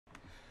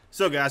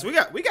So guys, we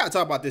got to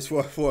talk about this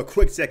for a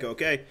quick second,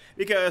 okay?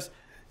 Because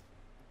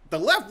the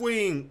left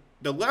wing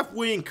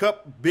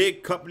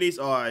big companies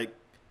are,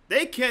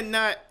 they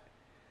cannot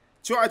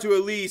try to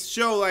at least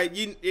show, like,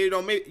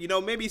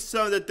 maybe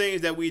some of the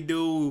things that we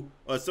do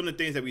or some of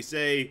the things that we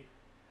say,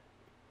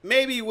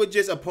 maybe we're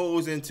just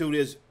opposing to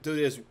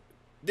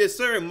this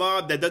certain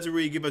mob that doesn't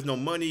really give us no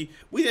money.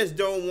 We just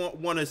don't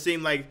want to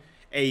seem like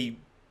a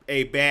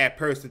bad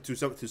person to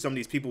some of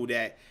these people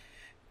that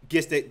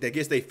gets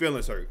their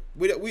feelings hurt.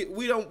 We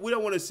don't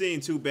want to seem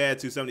too bad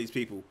to some of these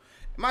people.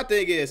 My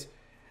thing is,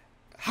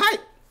 here's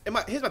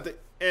my thing,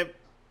 and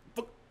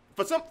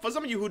for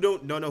some of you who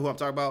don't know who I'm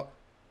talking about,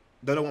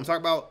 don't know what I'm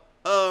talking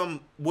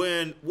about.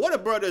 When Warner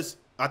Brothers,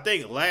 I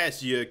think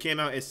last year, came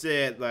out and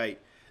said,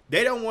 like,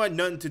 they don't want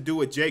nothing to do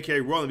with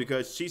J.K. Rowling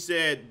because she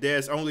said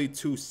there's only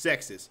two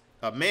sexes,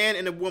 a man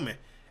and a woman.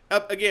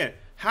 Again,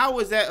 how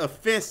is that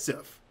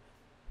offensive?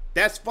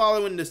 That's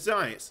following the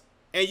science.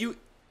 And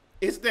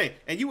it's the thing.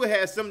 And you would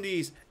have some of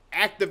these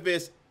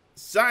activist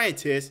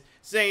scientists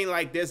saying,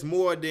 like, there's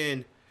more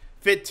than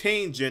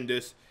 15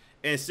 genders,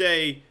 and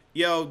say,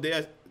 yo,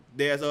 there's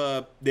this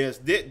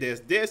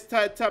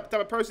type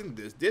of person,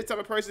 there's this type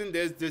of person,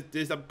 there's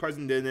this type of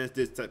person, then there's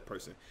this type of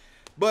person.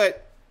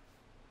 But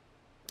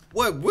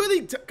what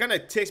really kind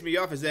of ticks me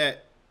off is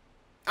that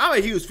I'm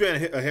a huge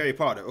fan of Harry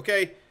Potter,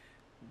 okay?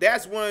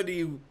 That's one of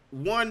the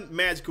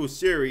magical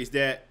series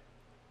that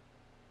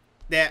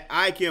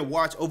I can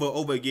watch over and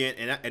over again,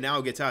 and I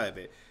don't get tired of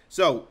it.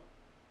 So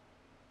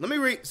let me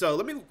read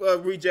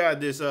y'all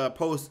this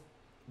post,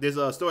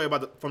 this story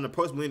from the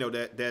Post Millennial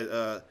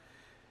that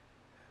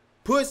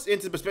puts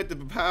into perspective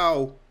of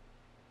how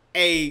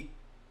a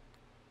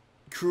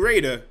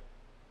creator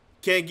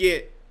can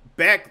get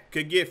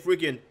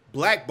freaking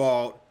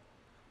blackballed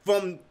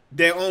from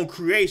their own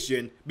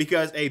creation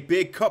because a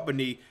big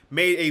company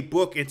made a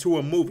book into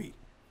a movie.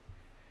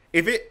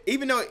 If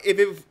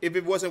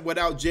it wasn't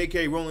without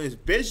J.K. Rowling's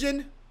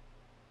vision,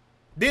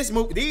 this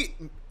movie,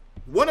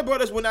 Warner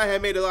Brothers would not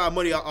have made a lot of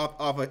money off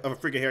of a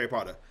freaking Harry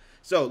Potter.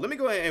 So let me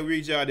go ahead and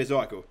read y'all this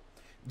article.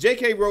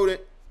 J.K. Rowling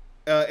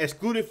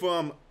excluded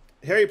from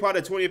Harry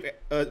Potter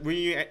 20th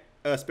reunion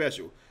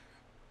special.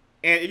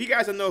 And if you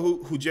guys don't know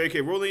who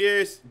J.K. Rowling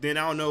is, then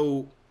I don't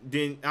know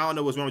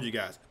what's wrong with you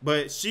guys.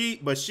 But she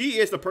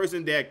is the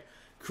person that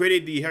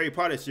created the Harry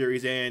Potter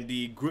series and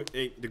the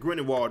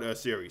Grindelwald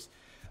series.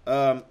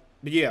 But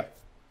yeah,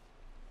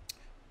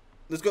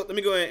 let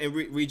me go ahead and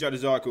read y'all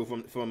this article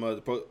from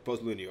the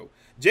Post Millennial.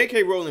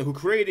 J.K. Rowling, who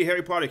created the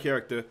Harry Potter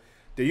character,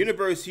 the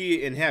universe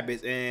he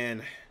inhabits,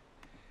 and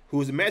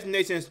whose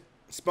imagination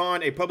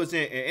spawned a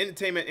publishing and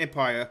entertainment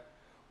empire,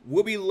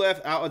 will be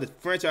left out of the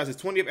franchise's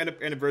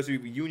 20th anniversary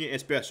reunion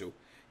and special.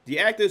 The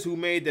actors who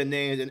made their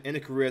names and their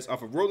careers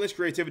off of Rowling's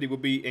creativity will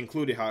be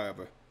included,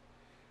 however.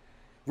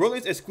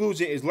 Rowling's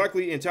exclusion is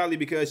likely entirely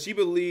because she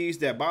believes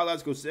that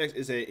biological sex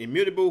is an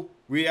immutable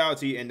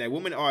reality and that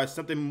women are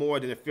something more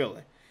than a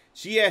feeling.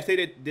 She has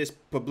stated this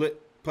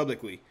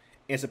publicly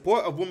in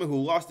support of women who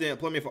lost their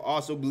employment for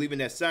also believing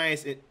that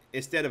science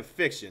instead of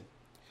fiction.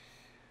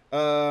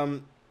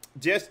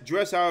 Just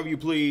dress however you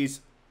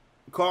please,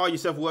 call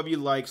yourself whoever you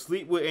like,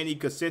 sleep with any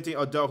consenting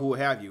adult who will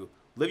have you,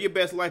 live your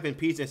best life in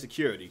peace and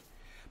security,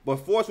 but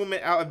force women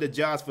out of their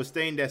jobs for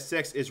saying that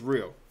sex is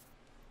real.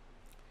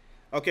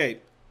 Okay,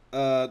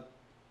 I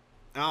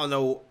don't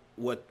know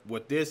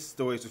what this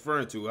story is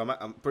referring to.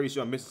 I'm pretty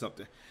sure I'm missing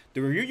something.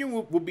 The reunion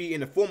will be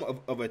in the form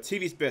of a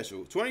TV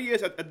special. 20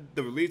 years after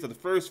the release of the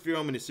first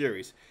film in the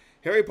series,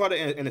 Harry Potter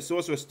and the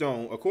Sorcerer's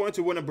Stone, according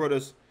to Warner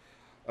Brothers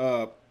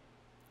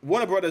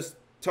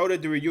told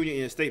the reunion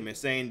in a statement,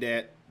 saying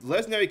that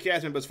legendary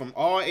cast members from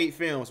all 8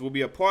 films will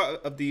be a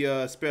part of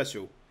the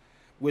special,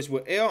 which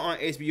will air on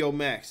HBO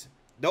Max.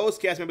 Those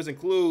cast members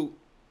include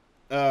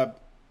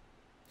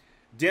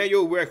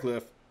Daniel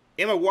Radcliffe,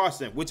 Emma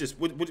Watson, which is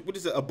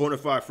a bona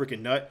fide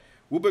freaking nut,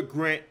 Rupert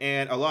Grint,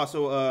 and a lot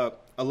of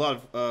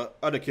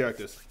other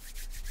characters.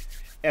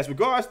 As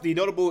regards the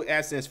notable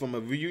absence from a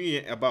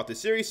reunion about the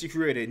series she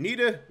created,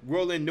 neither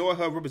Rowling nor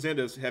her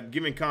representatives have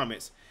given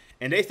comments,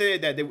 and they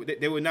stated that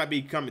they would not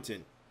be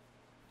commenting.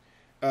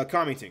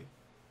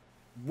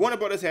 Warner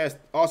Brothers has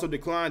also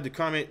declined to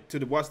comment to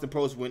the Washington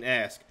Post when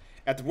asked.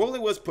 After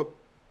Rowling was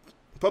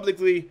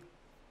publicly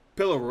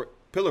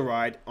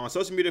pilloried on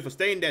social media for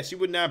stating that she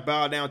would not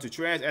bow down to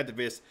trans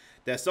activists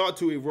that sought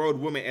to erode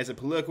women as a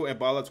political and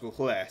biological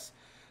class,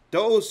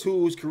 those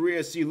whose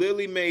careers she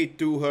literally made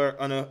through her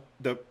on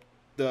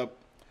the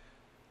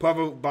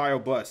Pavo Bio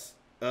bus.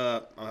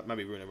 I might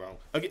be reading it wrong.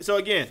 Okay, so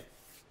again,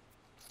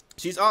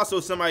 she's also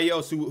somebody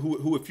else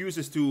who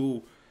refuses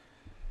to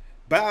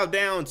bow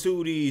down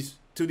to these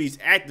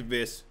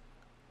activists,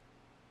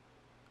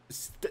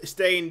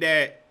 stating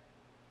that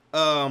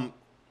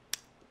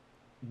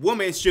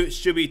woman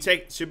should be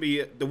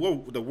the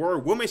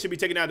word woman should be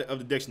taken out of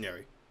the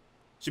dictionary,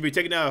 should be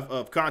taken out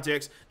of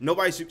context.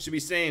 Nobody should be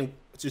saying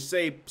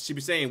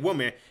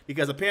woman,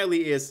 because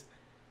apparently it's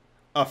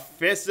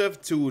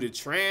offensive to the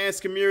trans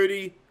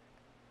community.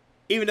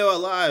 Even though a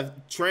lot of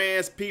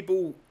trans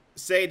people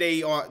say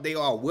they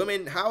are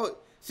women, how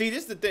See,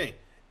 this is the thing.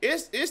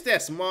 It's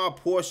that small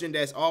portion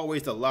that's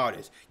always the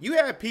loudest. You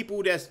have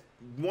people that's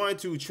want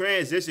to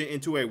transition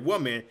into a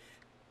woman.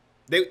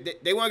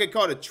 They want to get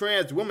called a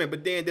trans woman,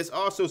 but then there's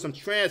also some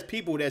trans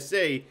people that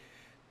say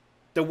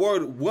the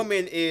word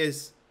woman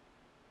is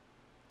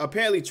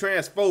apparently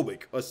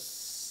transphobic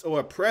or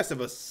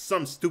oppressive or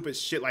some stupid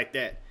shit like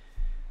that.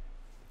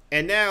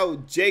 And now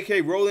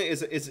J.K. Rowling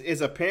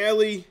is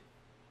apparently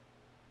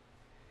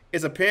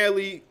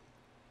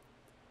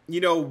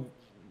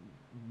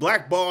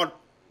blackballed.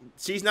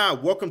 She's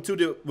not welcome to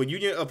the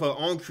reunion of her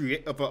own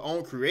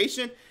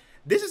creation.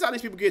 This is how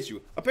these people get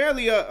you.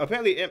 Apparently,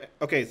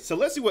 okay. So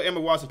let's see what Emma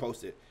Watson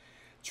posted.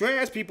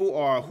 Trans people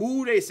are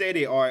who they say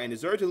they are and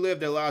deserve to live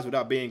their lives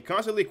without being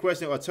constantly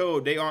questioned or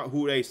told they aren't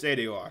who they say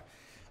they are.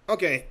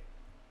 Okay.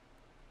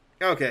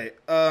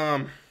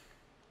 I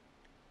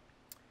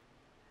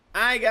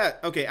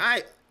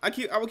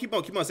will keep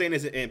on saying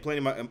this in plenty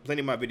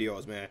of my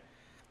videos, man.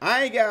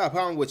 I ain't got a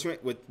problem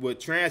with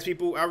trans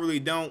people. I really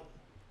don't.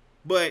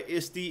 But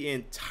it's the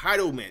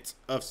entitlement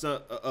of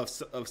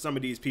some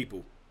of these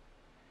people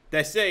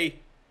that say,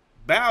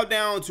 bow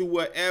down to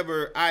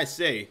whatever I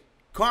say.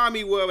 Call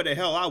me whatever the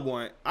hell I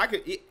want.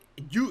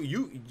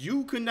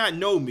 You could not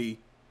know me,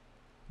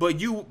 but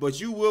you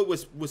will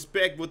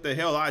respect what the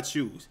hell I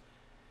choose.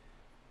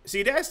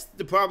 See, that's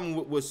the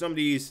problem with some of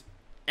these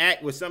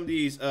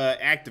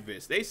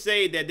activists. They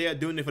say that they are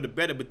doing it for the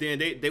better, but then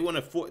they want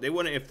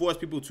to enforce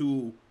people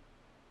to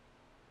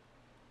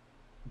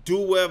do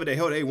whatever the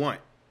hell they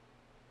want.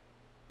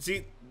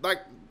 See,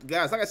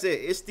 guys, like I said,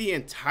 it's the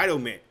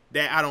entitlement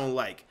that I don't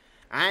like.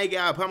 I ain't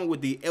got a problem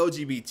with the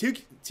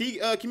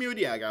LGBT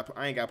community. I ain't got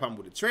a problem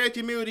with the trans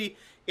community.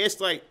 It's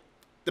like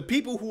the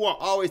people who are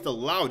always the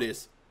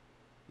loudest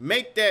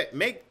make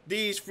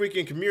these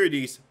freaking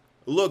communities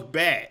look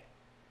bad.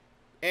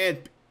 And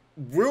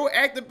real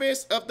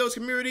activists of those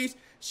communities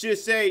should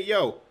say,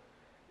 yo,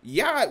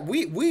 yeah,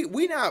 we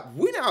not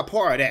a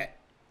part of that.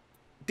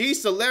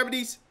 These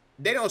celebrities,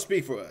 they don't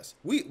speak for us.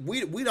 We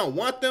don't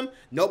want them.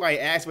 Nobody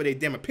asked for their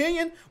damn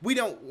opinion. We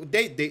don't.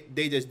 They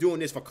just doing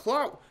this for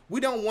clout. We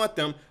don't want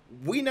them.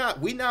 We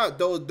not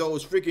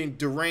those freaking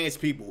deranged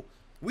people.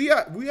 We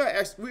are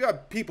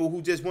people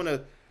who just want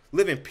to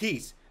live in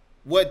peace.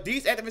 What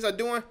these activists are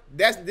doing,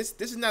 this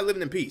is not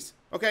living in peace.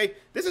 Okay,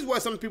 this is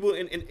what some people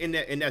in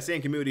that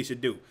same community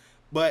should do.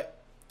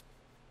 But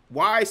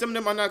why some of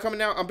them are not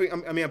coming out? I'm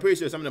pretty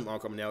sure some of them are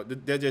coming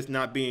out. They're just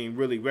not being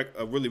really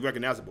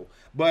recognizable.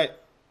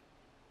 But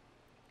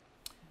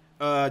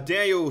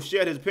Daniel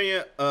shared his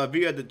opinion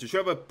via the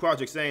Trevor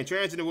Project, saying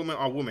transgender women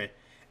are women.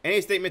 Any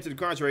statement to the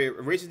contrary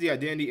erases the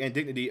identity and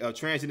dignity of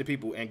transgender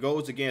people and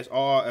goes against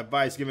all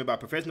advice given by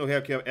professional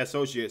healthcare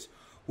associates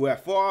who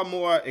have far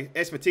more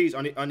expertise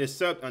on this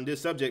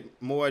subject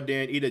more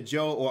than either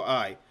Joe or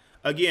I.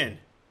 Again,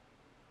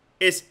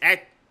 it's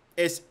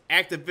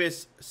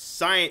activists,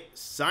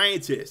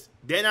 scientists.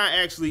 They're not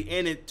actually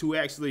in it to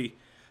actually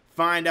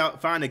find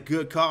a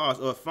good cause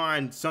or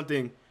find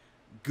something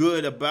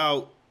good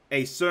about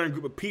a certain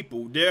group of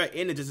people. They're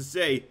in it just to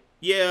say,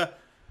 yeah,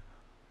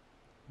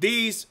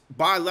 these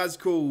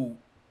biological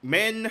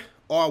men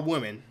or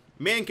women,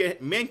 men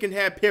can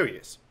have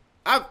periods.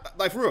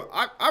 Like for real,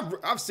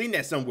 I've seen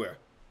that somewhere.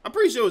 I'm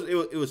pretty sure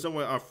it was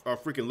somewhere on our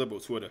freaking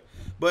liberal Twitter.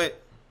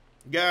 But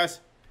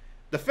guys,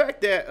 the fact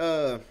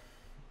that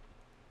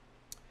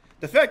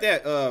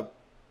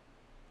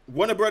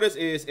Warner Brothers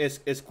is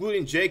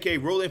excluding J.K.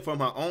 Rowling from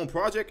her own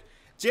project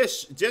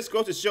just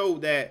goes to show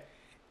that,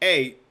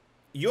 hey,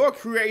 your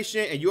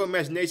creation and your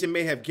imagination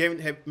may have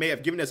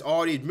given us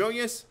all these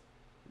millions,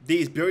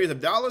 these billions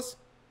of dollars,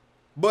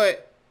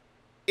 but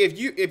if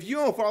you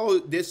don't follow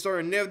this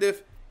certain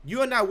narrative, you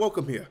are not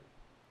welcome here.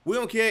 We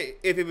don't care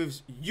if it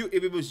was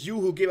you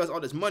who gave us all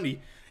this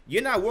money.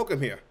 You're not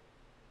welcome here.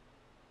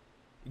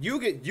 You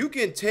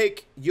can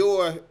take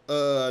your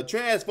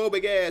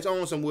transphobic ass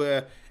on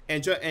somewhere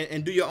and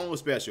do your own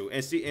special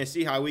and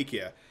see how we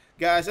care,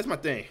 guys. That's my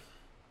thing.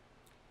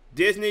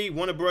 Disney,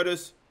 Warner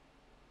Brothers,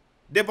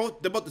 they're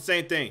both the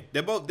same thing.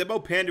 They're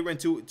both pandering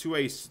to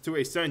a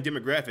certain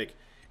demographic,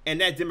 and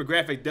that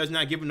demographic does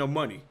not give them no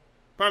money.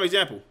 Prime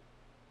example,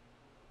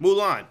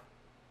 Mulan.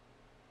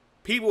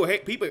 People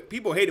hated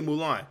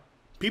Mulan.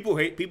 People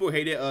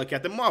hated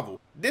Captain Marvel.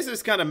 This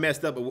is kind of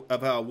messed up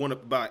of how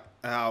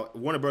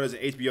Warner Brothers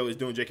and HBO is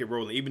doing J.K.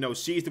 Rowling, even though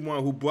she's the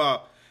one who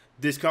brought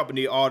this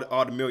company all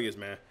the millions,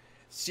 man.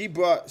 She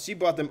brought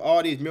them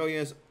all these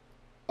millions,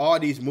 all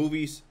these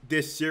movies,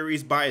 this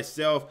series by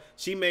itself.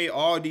 She made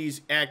all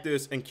these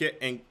actors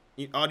and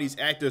all these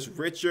actors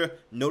richer,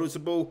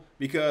 noticeable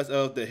because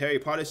of the Harry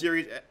Potter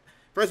series.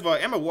 First of all,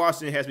 Emma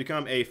Watson has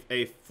become a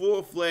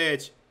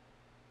full-fledged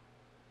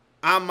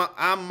I'm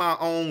my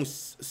own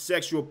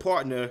sexual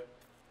partner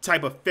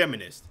type of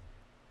feminist.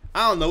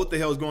 I don't know what the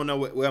hell is going on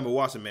with Emma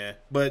Watson, man.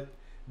 But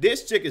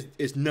this chick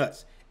is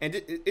nuts. And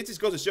it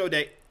just goes to show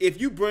that if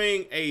you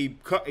bring a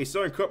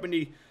certain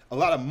company a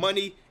lot of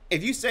money,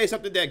 if you say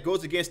something that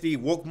goes against the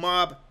woke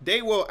mob,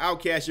 they will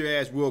outcast your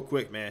ass real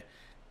quick, man.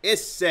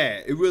 It's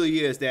sad. It really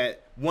is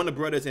that Warner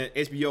Brothers and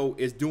HBO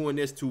is doing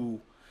this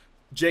to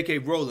J.K.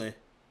 Rowling,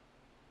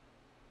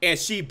 and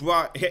she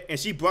brought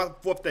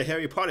forth the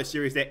Harry Potter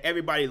series that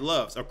everybody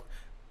loves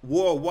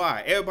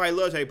worldwide. Everybody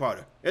loves Harry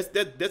Potter. That's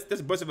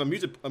a bunch of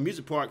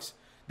amusement parks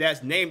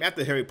that's named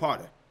after Harry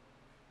Potter.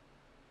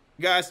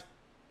 Guys,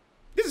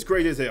 this is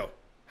crazy as hell.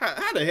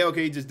 How the hell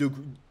can you just do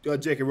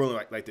J.K.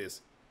 Rowling like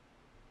this?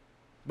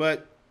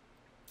 But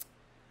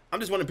I'm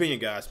just one opinion,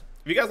 guys.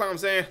 If you guys like what I'm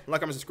saying, like,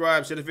 comment,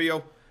 subscribe, share the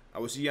video. I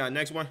will see you on the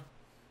next one.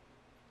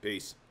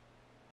 Peace.